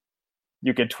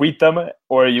 You can tweet them,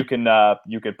 or you can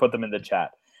put them in the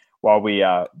chat while we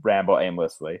ramble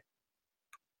aimlessly.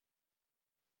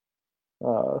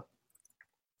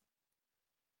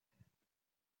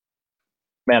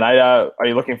 Man, are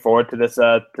you looking forward to this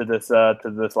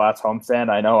last homestand?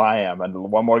 I know I am. And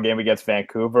one more game against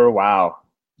Vancouver. Wow.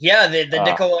 Yeah,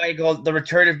 the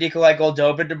return of Nikolai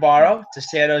Goldobin tomorrow to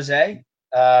San Jose.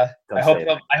 I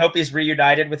hope he's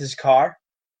reunited with his car.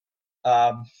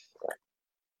 Well,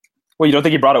 you don't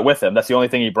think he brought it with him? That's the only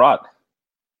thing he brought.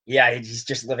 Yeah, he's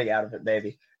just living out of it,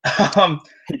 maybe.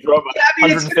 He drove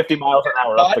 150 miles an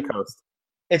hour up the coast.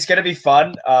 It's going to be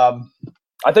fun.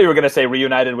 I thought you were going to say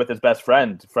reunited with his best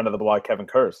friend, friend of the blog, Kevin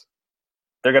Kurz.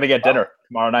 They're going to get dinner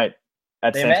tomorrow night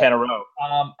at Santana Row.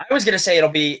 I was going to say it'll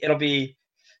be.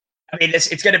 I mean,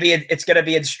 it's going to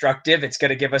be instructive. It's going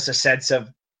to give us a sense of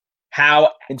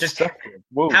how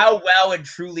well and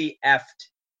truly effed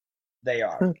they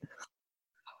are.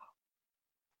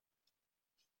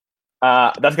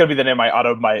 That's going to be the name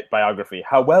of my biography.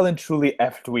 How well and truly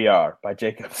effed we are by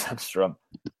Jacob Sundstrom.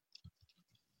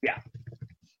 Yeah.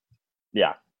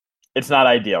 Yeah, it's not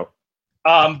ideal.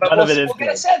 But we'll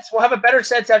get a sense. We'll have a better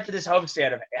sense after this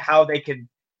homestand of how they can,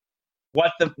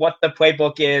 what the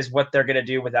playbook is, what they're going to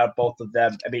do without both of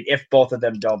them. I mean, if both of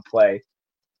them don't play.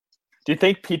 Do you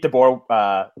think Pete DeBoer,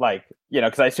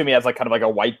 because I assume he has kind of a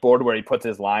whiteboard where he puts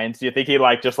his lines. Do you think he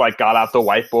just got out the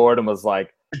whiteboard and was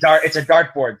like, it's a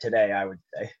dartboard today, I would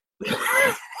say.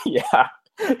 Yeah,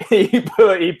 he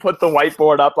put the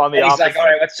whiteboard up on the. And he's like, all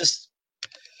right,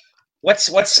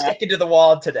 What's sticking to the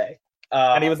wall today?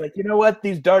 And he was like, you know what?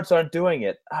 These darts aren't doing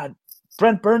it.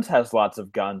 Brent Burns has lots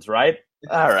of guns, right?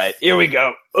 All right, here we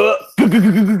go.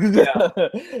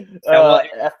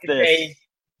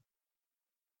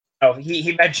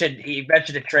 He mentioned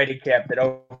at training camp that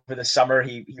over the summer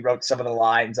he wrote some of the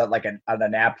lines on on a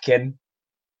napkin.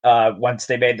 Once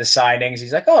they made the signings,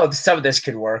 he's like, oh, some of this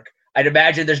could work. I'd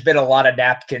imagine there's been a lot of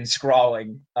napkin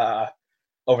scrawling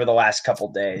over the last couple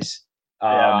days.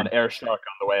 An air shark on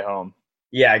the way home.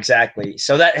 Yeah, exactly.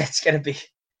 So that it's going to be,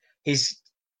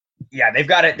 they've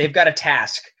got a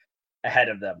task ahead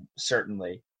of them,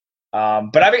 certainly.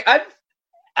 But I mean,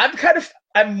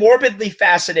 I'm morbidly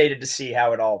fascinated to see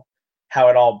how it all.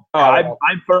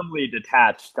 I'm firmly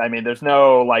detached. I mean, there's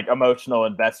no emotional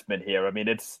investment here. I mean,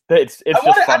 it's just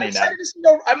funny now.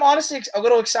 I'm honestly a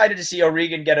little excited to see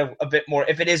O'Regan get a bit more,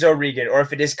 if it is O'Regan or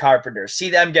if it is Carpenter,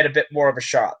 see them get a bit more of a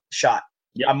shot.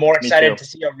 Yep, I'm more excited to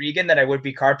see O'Regan than I would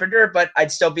be Carpenter, but I'd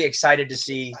still be excited to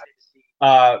see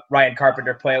Ryan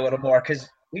Carpenter play a little more because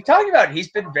we talked about he's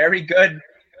been very good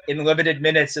in limited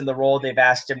minutes in the role they've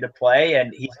asked him to play,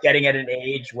 and he's getting at an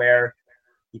age where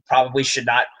he probably should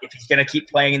not. If he's going to keep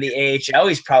playing in the AHL,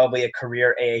 he's probably a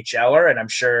career AHLer, and I'm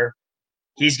sure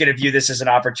he's going to view this as an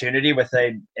opportunity with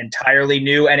an entirely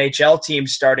new NHL team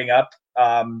starting up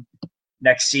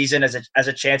next season as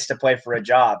a chance to play for a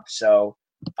job. So.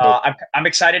 I'm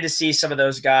excited to see some of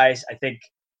those guys. I think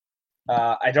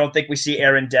I don't think we see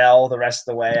Aaron Dell the rest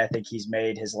of the way. I think he's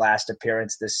made his last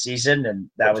appearance this season, and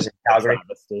that was in Calgary.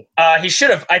 He should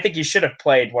have. I think he should have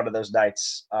played one of those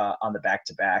nights on the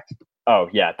back-to-back. Oh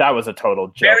yeah, that was a total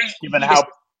joke. Given how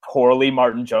poorly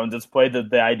Martin Jones has played,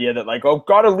 the idea that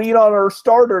gotta lean on our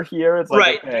starter here. It's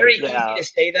right. Okay, very easy to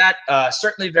say that.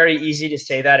 Certainly very easy to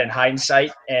say that in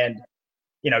hindsight, and.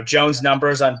 Jones'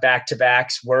 numbers on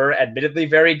back-to-backs were admittedly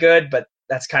very good, but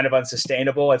that's kind of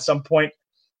unsustainable at some point.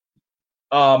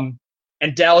 And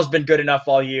Dell has been good enough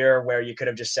all year where you could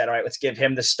have just said, all right, let's give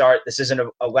him the start. This isn't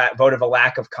a vote of a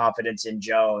lack of confidence in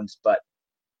Jones, but,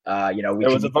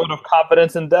 it was a vote of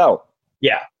confidence in Dell.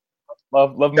 Yeah.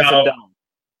 Love me some Dell.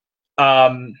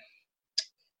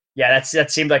 Yeah,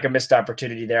 that seemed like a missed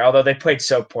opportunity there. Although they played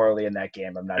so poorly in that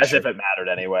game, I'm not As sure. if it mattered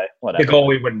anyway. The Whatever. goal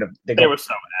we wouldn't have. They were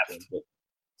so effed.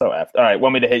 So effed. All right,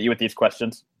 want me to hit you with these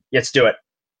questions? Let's do it.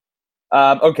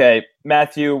 Okay,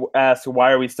 Matthew asks,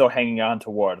 why are we still hanging on to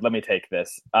Ward? Let me take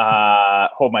this.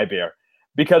 Hold my beer.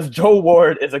 Because Joe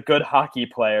Ward is a good hockey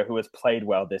player who has played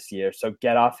well this year, so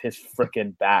get off his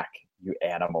frickin' back, you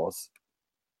animals.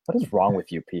 What is wrong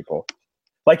with you people?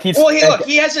 Like he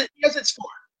hasn't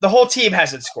scored. The whole team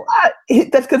hasn't scored.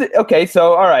 That's because okay.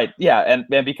 So all right, yeah,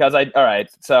 and because all right.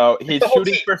 So his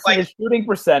shooting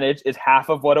percentage is half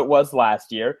of what it was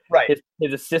last year. Right.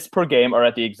 His assists per game are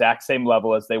at the exact same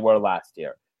level as they were last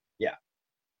year. Yeah.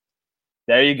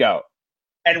 There you go.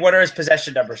 And what are his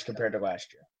possession numbers compared to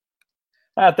last year?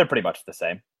 They're pretty much the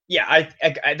same. Yeah,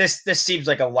 this seems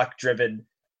like a luck-driven,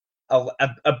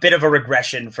 a bit of a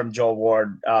regression from Joel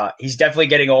Ward. He's definitely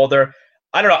getting older.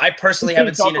 I don't know. I personally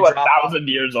haven't seen a drop 1,000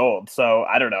 years old, so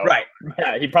I don't know. Right.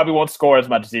 Yeah, he probably won't score as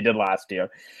much as he did last year.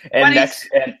 And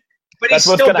but that's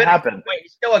what's going to happen.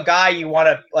 He's still a guy you want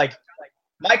to like.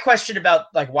 My question about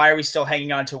like why are we still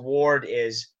hanging on to Ward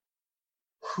is,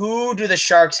 who do the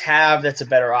Sharks have that's a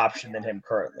better option than him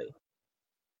currently?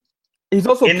 He's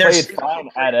also played fine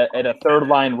at a third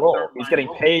line role. He's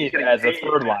getting paid as a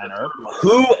third liner.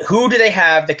 Who do they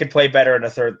have that could play better in a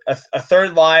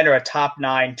third line or a top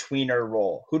nine tweener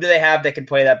role? Who do they have that can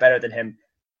play that better than him?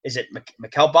 Is it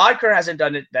Mikkel Bodker hasn't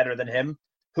done it better than him?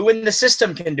 Who in the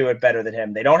system can do it better than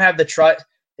him? They don't have the trust.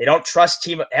 They don't trust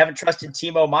haven't trusted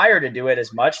Timo Meier to do it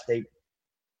as much.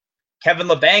 Kevin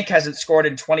LeBanc hasn't scored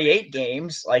in 28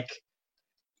 games. Like,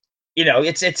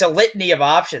 it's a litany of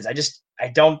options. I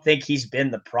don't think he's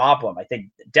been the problem. I think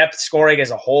depth scoring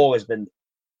as a whole has been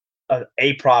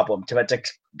a problem. To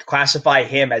classify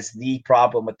him as the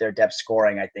problem with their depth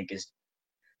scoring, I think is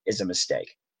a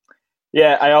mistake.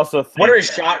 Yeah, I also think. What are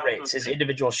his shot rates? His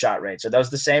individual shot rates, are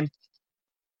those the same?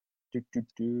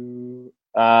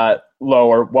 Lower.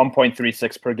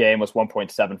 1.36 per game was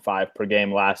 1.75 per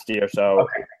game last year. So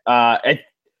okay.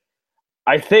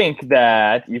 I think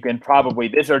that you can probably,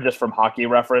 these are just from Hockey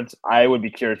Reference. I would be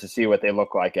curious to see what they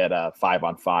look like at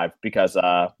 5-on-5 because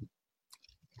the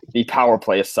power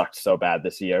play has sucked so bad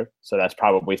this year. So that's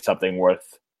probably something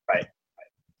worth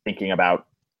thinking about.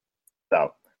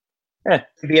 So,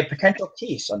 could be a potential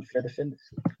piece on Fair Defenders.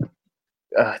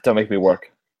 Don't make me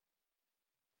work.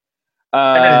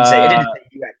 I didn't say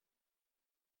you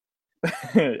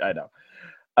guys. I know.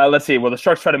 Let's see. Will the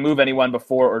Sharks try to move anyone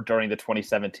before or during the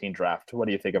 2017 draft? What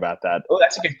do you think about that? Oh,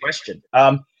 that's a good question.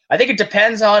 I think it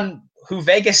depends on who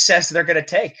Vegas says they're going to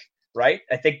take, right?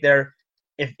 I think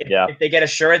if they get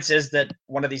assurances that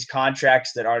one of these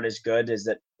contracts that aren't as good is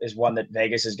one that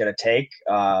Vegas is going to take,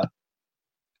 Mikkel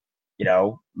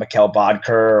Bodker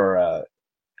or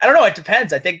I don't know. It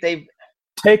depends. I think they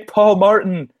take Paul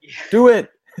Martin. Do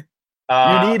it.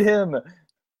 You need him.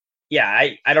 Yeah,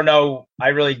 I don't know.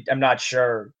 I'm not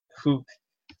sure who.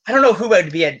 I don't know who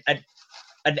would be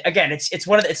again.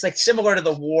 It's like similar to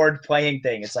the Ward playing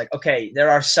thing. It's like, okay, there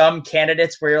are some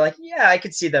candidates where you're like, yeah, I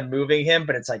could see them moving him,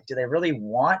 but it's like, do they really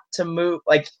want to move?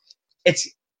 Like, it's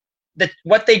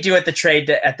what they do at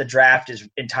the draft is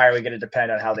entirely going to depend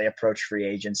on how they approach free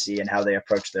agency and how they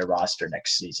approach their roster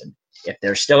next season. If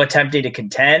they're still attempting to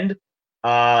contend,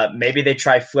 maybe they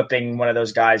try flipping one of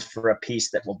those guys for a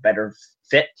piece that will better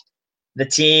fit the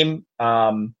team.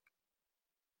 I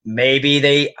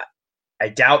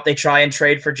doubt they try and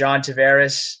trade for John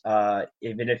Tavares.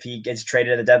 Even if he gets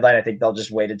traded at the deadline, I think they'll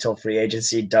just wait until free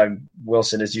agency. Doug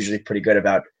Wilson is usually pretty good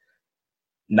about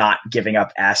not giving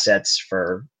up assets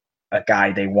for a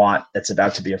guy they want that's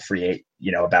about to be a free agent.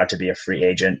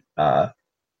 The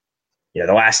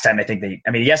last time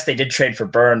yes, they did trade for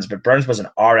Burns, but Burns was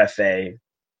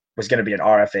was going to be an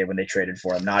RFA when they traded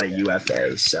for him, not a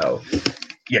UFA. So,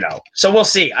 so we'll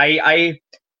see.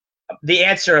 The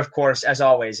answer, of course, as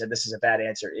always, and this is a bad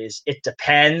answer, is it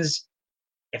depends.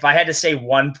 If I had to say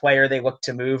one player they look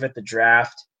to move at the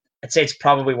draft, I'd say it's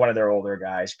probably one of their older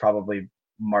guys, probably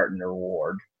Martin or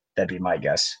Ward. That'd be my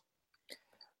guess.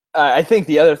 I think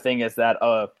the other thing is that,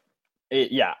 I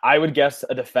would guess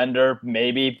a defender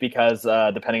maybe because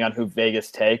depending on who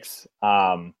Vegas takes,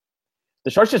 the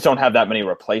Sharks just don't have that many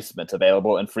replacements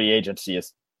available, and free agency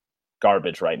is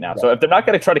garbage right now. So if they're not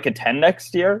going to try to contend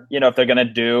next year, if they're going to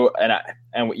do, and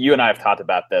you and I have talked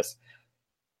about this,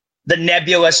 the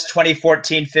nebulous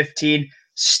 2014-15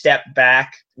 step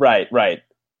back. Right.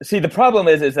 See, the problem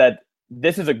is that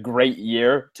this is a great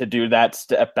year to do that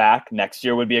step back. Next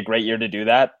year would be a great year to do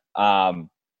that.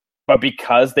 But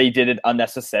because they did it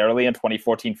unnecessarily in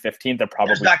 2014-15, they're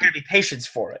probably not going to be patience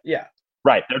for it. Yeah.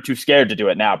 Right. They're too scared to do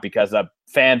it now because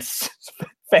fans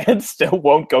fans still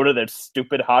won't go to their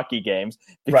stupid hockey games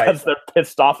because they're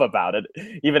pissed off about it,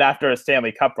 even after a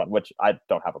Stanley Cup run, which I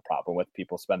don't have a problem with.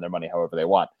 People spend their money however they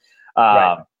want.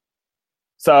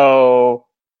 So,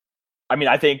 I mean,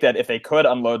 I think that if they could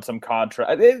unload some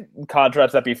contracts,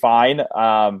 that'd be fine.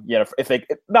 If they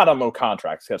not unload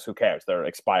contracts, because who cares? They're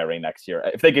expiring next year.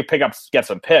 If they could get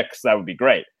some picks, that would be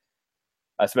great.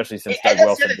 Especially since Doug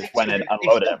Wilson just went and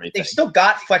unloaded everything. They've still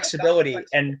got flexibility,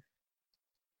 and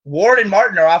Ward and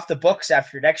Martin are off the books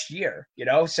after next year,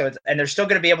 so and they're still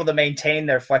going to be able to maintain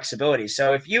their flexibility.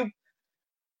 So I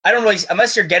don't really,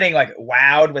 unless you're getting like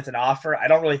wowed with an offer, I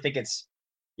don't really think it's,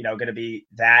 going to be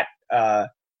that.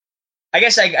 I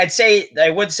guess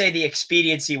I would say the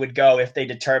expediency would go if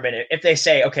they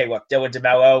say, okay, look, Dylan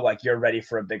DeMello, like you're ready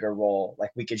for a bigger role,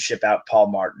 like we could ship out Paul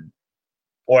Martin,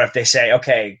 or if they say,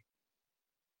 okay,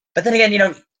 but then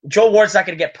again, Joel Ward's not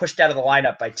going to get pushed out of the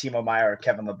lineup by Timo Meier or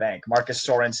Kevin LeBanc. Marcus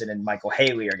Sorensen and Michael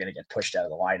Haley are going to get pushed out of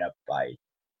the lineup by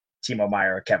Timo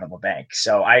Meier or Kevin LeBanc.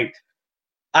 So I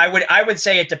would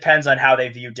say it depends on how they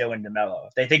view Dylan DeMello.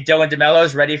 If they think Dylan DeMello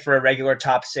is ready for a regular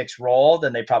top 6 role,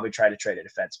 then they probably try to trade a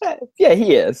defenseman. Yeah,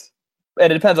 he is.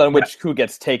 And it depends on who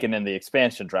gets taken in the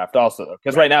expansion draft also.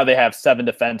 Because right now they have 7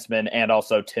 defensemen and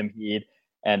also Tim Heed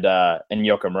and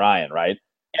Joakim Ryan, right?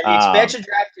 And the expansion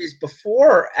draft is before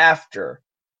or after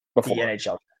the NHL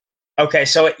draft? Okay,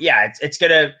 so yeah, it's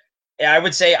gonna. I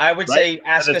would say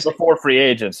ask us before free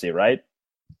agency, right?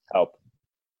 Help.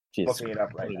 Jeez, looking it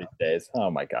up right now. These days.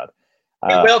 Oh my God. The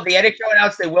NHL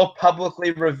announced they will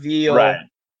publicly reveal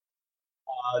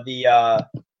the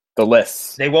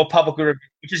lists. They will publicly reveal,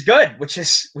 which is good, which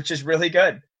is really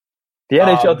good. The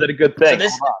NHL did a good thing. So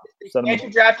the expansion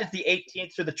draft is the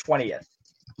 18th through the 20th.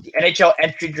 The NHL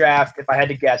entry draft, if I had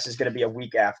to guess, is going to be a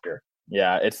week after.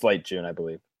 Yeah, it's late June, I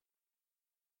believe.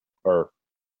 Or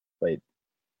late.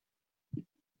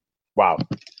 Wow.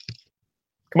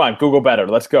 Come on, Google better.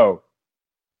 Let's go.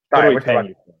 What are we paying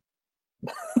you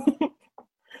for?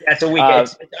 That's a week.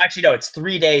 It's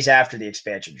 3 days after the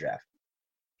expansion draft.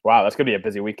 Wow, that's going to be a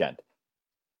busy weekend.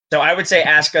 So I would say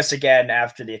ask us again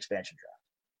after the expansion draft.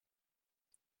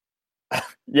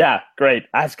 Yeah, great.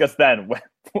 Ask us then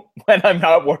when I'm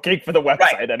not working for the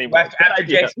website anymore. After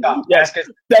Jake's come. Yes.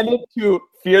 Send it to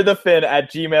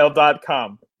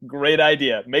fearthefin@gmail.com. Great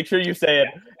idea. Make sure you say it.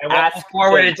 And we'll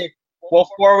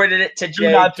forward it to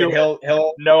Jake.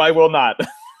 He'll. No, I will not.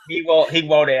 He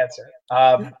won't answer.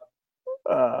 But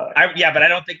I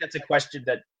don't think that's a question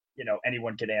that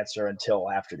anyone can answer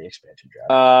until after the expansion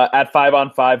draft. At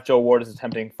 5-on-5, Joe Ward is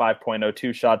attempting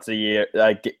 5.02 shots a year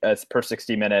per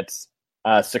 60 minutes,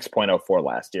 6.04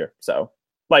 last year. So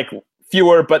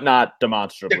fewer, but not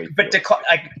demonstrably. But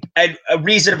a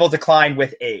reasonable decline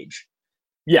with age.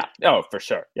 Yeah. Oh, for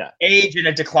sure. Yeah. Age and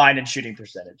a decline in shooting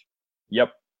percentage.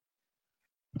 Yep.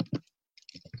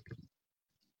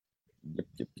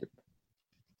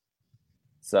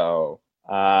 So,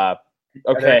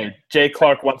 okay. Jay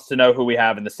Clark wants to know who we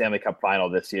have in the Stanley Cup final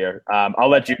this year. I'll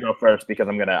let you go first because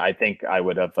I think I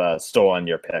would have stolen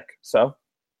your pick. So,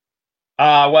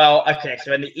 okay.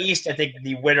 So in the East, I think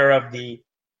the winner of the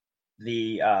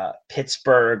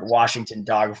Pittsburgh-Washington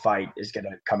dogfight is going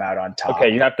to come out on top.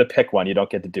 Okay, you have to pick one. You don't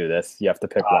get to do this. You have to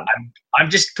pick one. I'm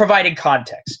just providing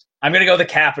context. I'm going to go the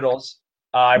Capitals.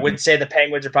 I wouldn't say the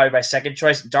Penguins are probably my second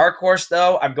choice. Dark horse,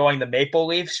 though, I'm going the Maple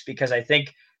Leafs because I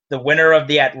think the winner of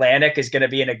the Atlantic is going to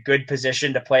be in a good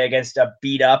position to play against a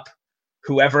beat-up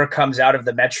whoever comes out of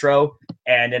the Metro.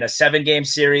 And in a 7-game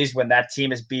series, when that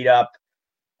team is beat up,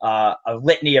 a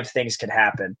litany of things can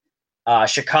happen.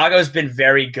 Chicago's been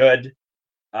very good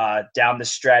down the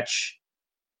stretch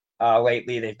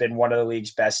lately. They've been one of the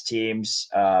league's best teams,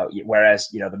 whereas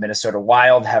the Minnesota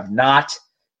Wild have not.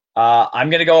 I'm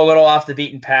going to go a little off the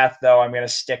beaten path, though. I'm going to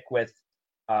stick with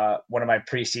one of my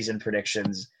preseason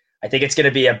predictions. I think it's going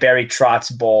to be a Barry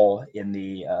Trotz Bowl in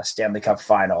the Stanley Cup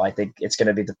final. I think it's going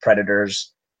to be the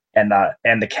Predators and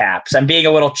the Caps. I'm being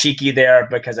a little cheeky there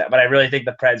but I really think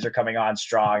the Preds are coming on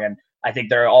strong, and I think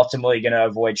they're ultimately going to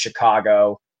avoid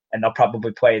Chicago, and they'll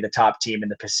probably play the top team in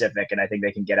the Pacific, and I think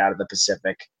they can get out of the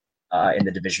Pacific in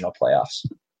the divisional playoffs.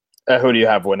 Who do you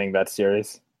have winning that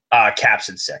series? Caps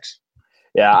in 6.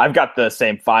 Yeah, I've got the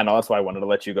same final. That's why I wanted to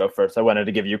let you go first. I wanted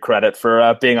to give you credit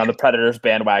for being on the Predators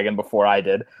bandwagon before I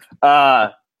did.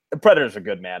 The Predators are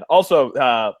good, man. Also,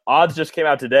 odds just came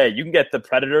out today. You can get the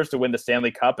Predators to win the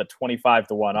Stanley Cup at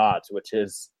 25-1 odds, which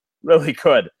is really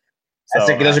good. So,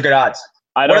 those are good odds.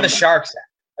 What are the Sharks at?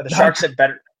 Are the Sharks at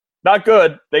better? Not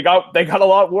good. They got a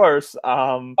lot worse.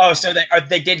 So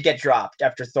they did get dropped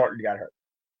after Thornton got hurt.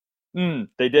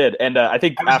 They did, and I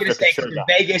think I was after going to say Kachurda,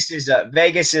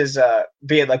 Vegas is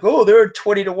being like, oh, they're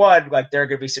 20-1. Like there are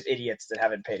going to be some idiots that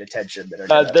haven't paid attention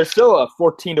that are. they're still a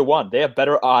 14-1. They have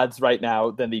better odds right now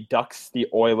than the Ducks, the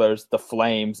Oilers, the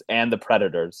Flames, and the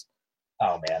Predators.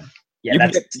 Oh man, yeah, You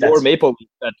can get more Maple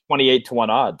Leafs at 28-1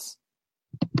 odds.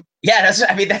 Yeah,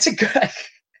 that's a good.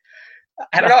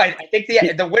 I don't know. I think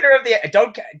the winner of the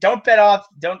don't bet off.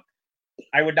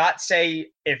 I would not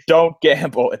say if don't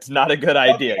gamble. It's not a good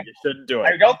idea. You shouldn't do it.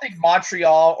 I don't think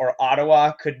Montreal or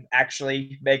Ottawa could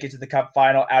actually make it to the Cup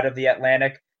final out of the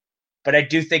Atlantic, but I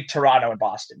do think Toronto and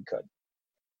Boston could.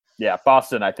 Yeah,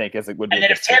 Boston, I think, would be. And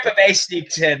then if Tampa Bay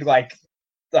sneaks in, like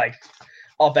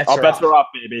all bets are off,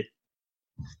 baby.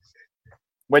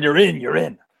 When you're in, you're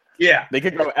in. Yeah, they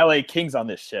could go LA Kings on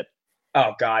this shit.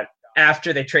 Oh God!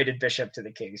 After they traded Bishop to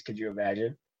the Kings, could you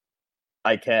imagine?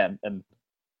 I can. And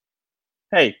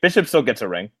hey, Bishop still gets a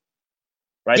ring,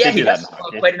 right? Yeah, he has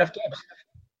played enough games.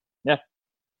 Yeah.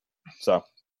 So.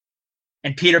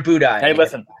 And Peter Budaj. Hey,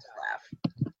 listen.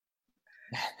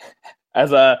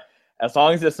 As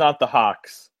long as it's not the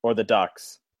Hawks or the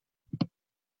Ducks,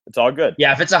 it's all good.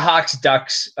 Yeah, if it's a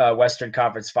Hawks-Ducks Western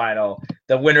Conference final,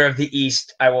 the winner of the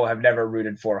East, I will have never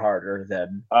rooted for harder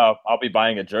than. Oh, I'll be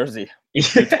buying a jersey,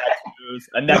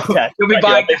 a neck tattoo. You'll be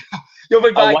buying the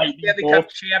Stanley Cup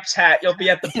champs hat. You'll be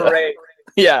at the parade.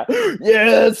 Yeah.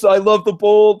 Yes, I love the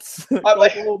Bolts. I'm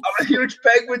a huge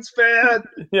Penguins fan.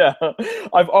 Yeah,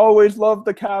 I've always loved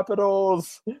the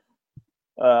Capitals.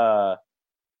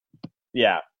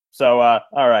 Yeah. So,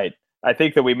 all right. I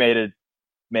think that we made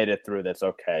it through this.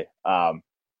 Okay.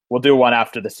 We'll do one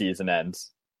after the season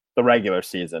ends, the regular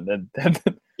season.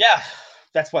 Yeah.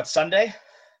 That's what, Sunday?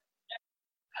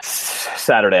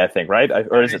 Saturday, I think, right?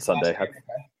 Or is it Sunday?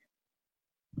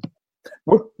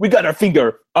 We got our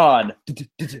finger on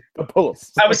the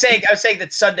pulse. I was saying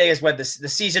that Sunday is when the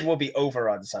season will be over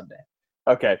on Sunday.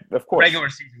 Okay, of course. Regular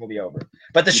season will be over.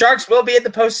 But the Sharks will be in the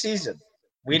postseason.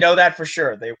 We know that for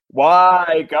sure.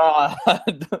 Why, God?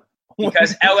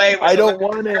 Because LA was I don't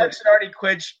want it. Sharks had already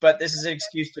clinched, but this is an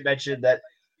excuse to mention that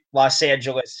Los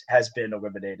Angeles has been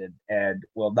eliminated and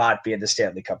will not be in the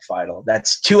Stanley Cup final.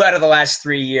 That's 2 out of the last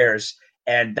 3 years,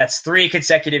 and that's 3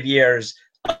 consecutive years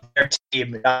of their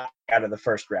team not out of the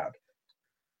first round.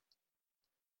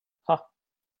 Huh.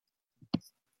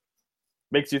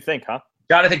 Makes you think, huh?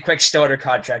 Jonathan Quick's still under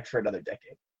contract for another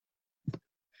decade.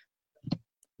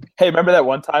 Hey, remember that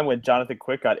one time when Jonathan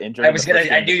Quick got injured?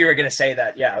 I knew you were gonna say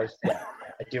that. Yeah,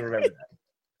 I do remember that.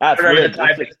 That's I remember weird. the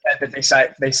time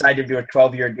that they signed him to a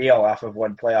 12-year deal off of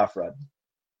one playoff run.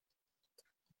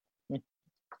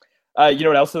 You know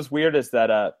what else is weird is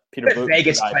that Peter Booth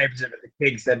Vegas claims him at the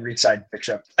Kings, then re-signed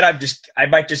Bishop. And I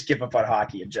might just give up on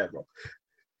hockey in general.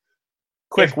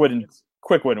 Quick wouldn't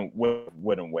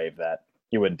waive that.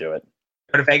 He wouldn't do it.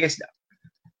 Go to Vegas? No.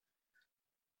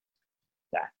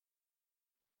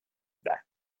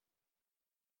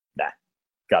 Nah.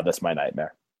 God, that's my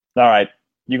nightmare. All right.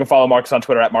 You can follow Marcus on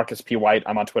Twitter at Marcus P. White.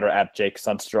 I'm on Twitter at Jake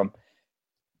Sundstrom.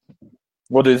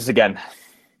 We'll do this again.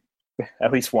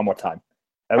 At least one more time.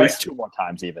 At least 2 more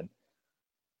times even.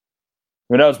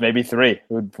 Who knows? Maybe 3.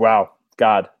 Wow.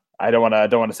 God. I don't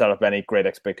want to set up any great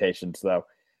expectations though.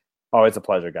 Always a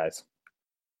pleasure, guys.